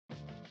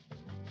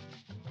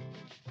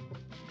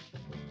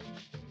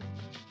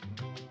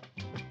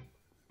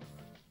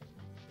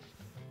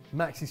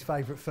Max's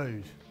favourite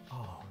food.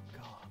 Oh,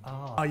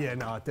 God. Oh, yeah,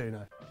 no, I do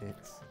know.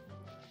 It's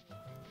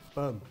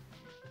sperm.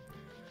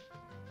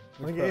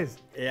 I think it is.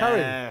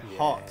 Yeah, curry.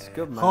 hot. Yeah.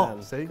 Good man.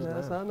 Hot, see?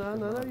 Good No, man.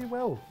 no, you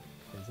will.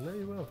 No,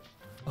 you will.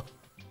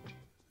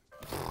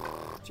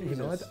 Jesus.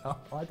 You know,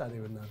 I don't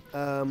even know.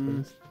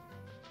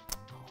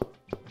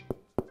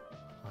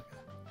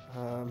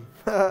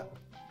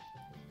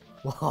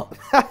 What?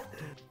 What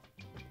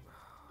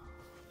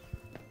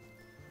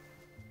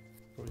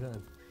are we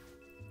doing?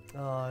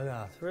 Oh,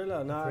 no.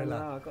 Thriller? No, Thriller.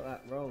 no, I got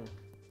that wrong.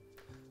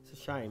 It's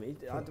a shame.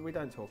 We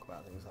don't talk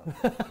about things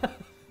like that.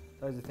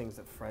 Those are things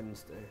that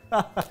friends do.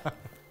 Oh,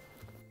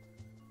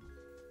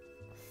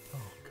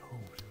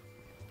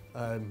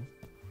 God.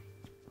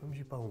 When was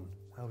you born?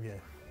 Oh, yeah.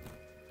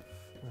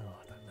 Oh,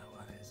 I don't know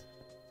what that is.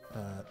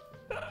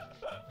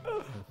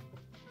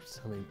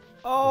 Something.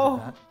 Oh!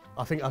 Is it that?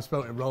 I think I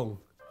spelt it wrong.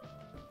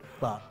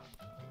 But,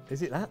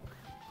 is it that?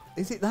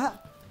 Is it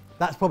that?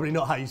 That's probably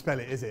not how you spell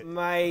it, is it?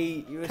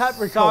 Mate, you were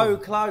Capricorn. so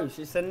close.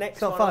 It's the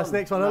next one. It's not fast,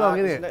 next one along,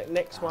 isn't it?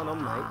 Next one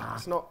on, mate.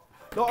 It's not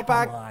a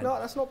bad. on. No,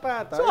 that's not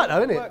bad though. It's all right though,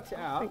 isn't it? Worked it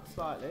out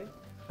slightly.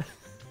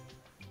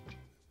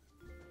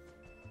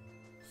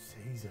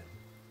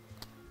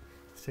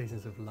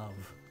 Seasons of love.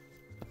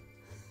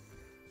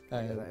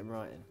 Get that in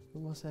writing.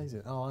 What am I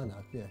saying? Oh, I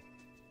know, yeah.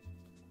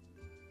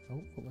 Oh,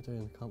 what am I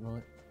doing? I can't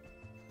write.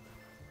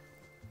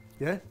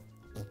 Yeah?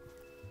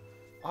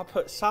 I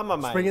put summer,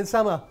 mate. Spring and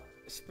summer.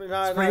 Spring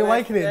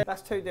Awakening.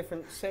 That's two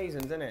different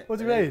seasons, isn't it? What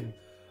do you mean?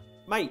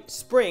 Mate,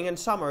 spring and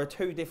summer are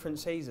two different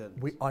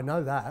seasons. I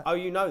know that. Oh,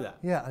 you know that?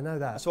 Yeah, I know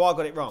that. So I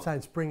got it wrong. I'm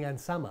saying spring and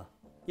summer.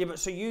 Yeah, but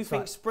so you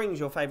think spring's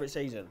your favourite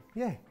season?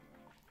 Yeah.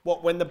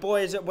 What, when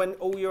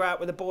all you're out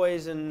with the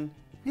boys and...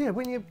 Yeah,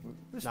 when you...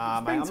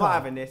 Nah, mate, I'm not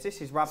having this.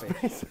 This is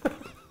rubbish.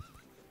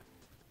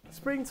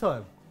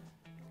 Springtime.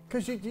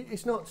 Because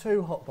it's not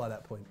too hot by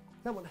that point.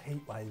 You don't want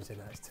heat waves in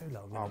that. It's too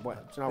long. Oh, wait,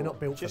 They're not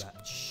built for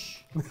that. Shh.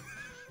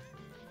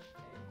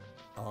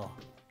 Oh,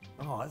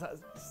 I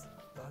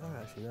don't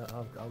actually know.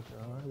 I'll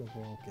have a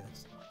wild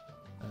guess.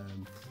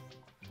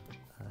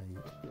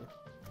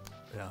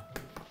 Yeah.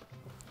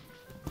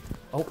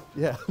 Oh,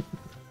 yeah.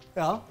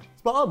 Yeah,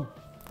 spot on.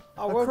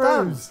 Oh, a well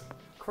cruise. done.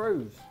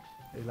 Cruise.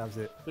 He loves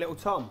it. Little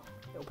Tom.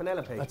 Little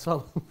Penelope. That's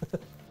Tom.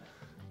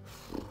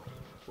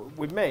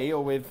 With me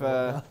or with...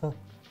 Can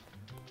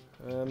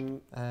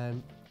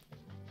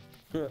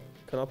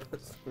I put...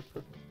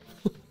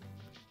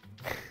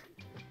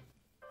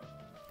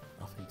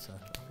 I think so. I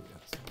think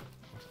that's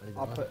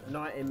I'll put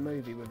night in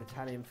movie with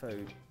Italian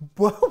food.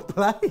 Well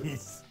played.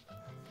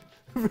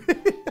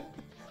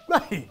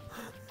 Mate.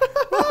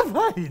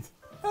 Well played.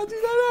 How do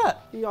you know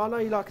that? Yeah, I know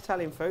you like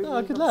Italian food.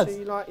 Oh, good lads.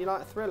 You like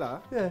a thriller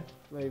Yeah.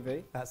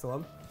 movie. That's the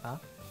one. Huh?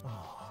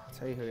 Oh, I'll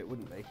tell you who it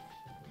wouldn't be.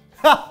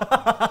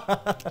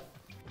 About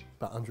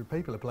 100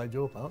 people have played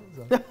your part.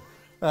 So.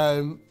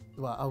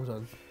 Right, hold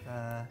on.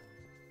 I'm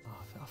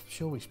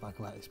sure we spoke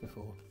about this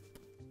before.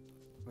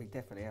 We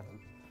definitely haven't.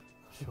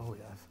 I'm sure we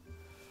have.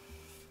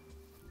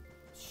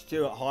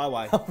 Stuart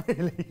Highway. Oh,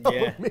 really?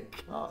 Yeah. Oh, Mick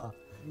Carter.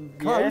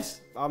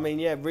 Close. Yeah. I mean,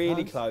 yeah,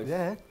 really close.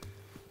 Yeah.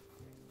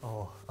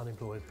 Oh,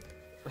 unemployed.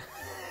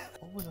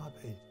 What would I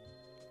be?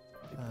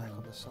 Be back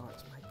on the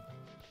sites,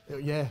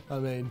 mate. Yeah, I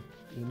mean,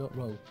 you're not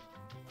wrong.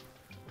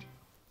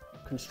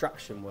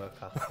 Construction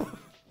worker.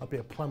 I'd be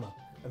a plumber.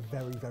 A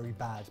very, very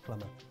bad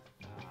plumber.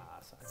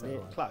 So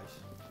close.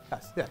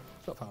 Yes, yeah,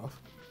 it's not far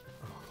off.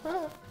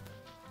 Oh.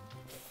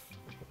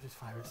 What's his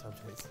favourite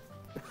subject?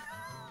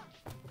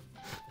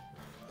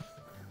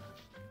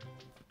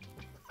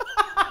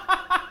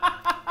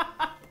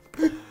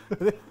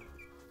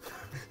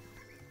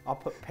 I'll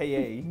put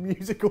PE.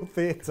 Musical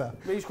theatre.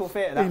 Musical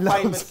theatre,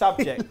 that famous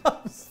subject.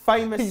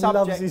 Famous he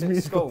subject loves his at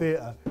musical school.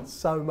 theatre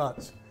so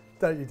much,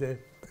 don't you, dear?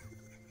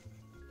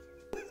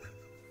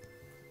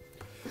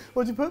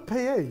 What'd you put?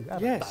 PE?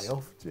 Have Yes. a day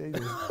off,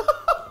 Jesus.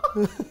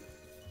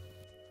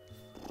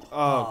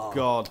 Oh,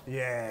 God.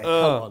 Yeah,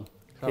 come on.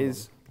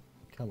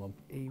 Come on.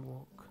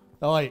 Ewok.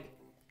 Oh, wait.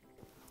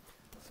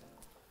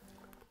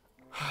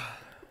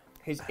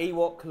 His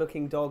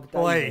Ewok-looking dog,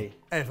 Daisy. Wait,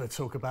 ever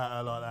talk about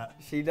her like that?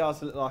 She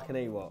does look like an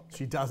Ewok.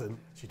 She doesn't.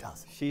 She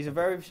does. She's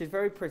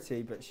very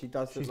pretty, but she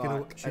does look like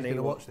an Ewok. She's going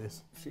to watch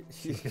this.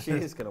 She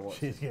is going to watch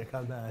She's this. going to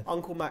come mad.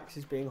 Uncle Max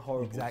is being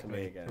horrible to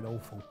me again. And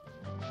awful.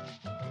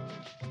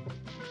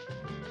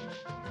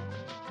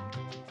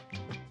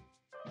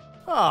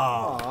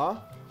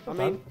 Ah. I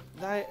mean,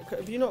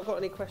 have you not got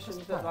any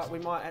questions that we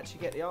might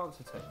actually get the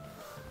answer to?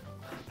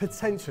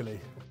 Potentially.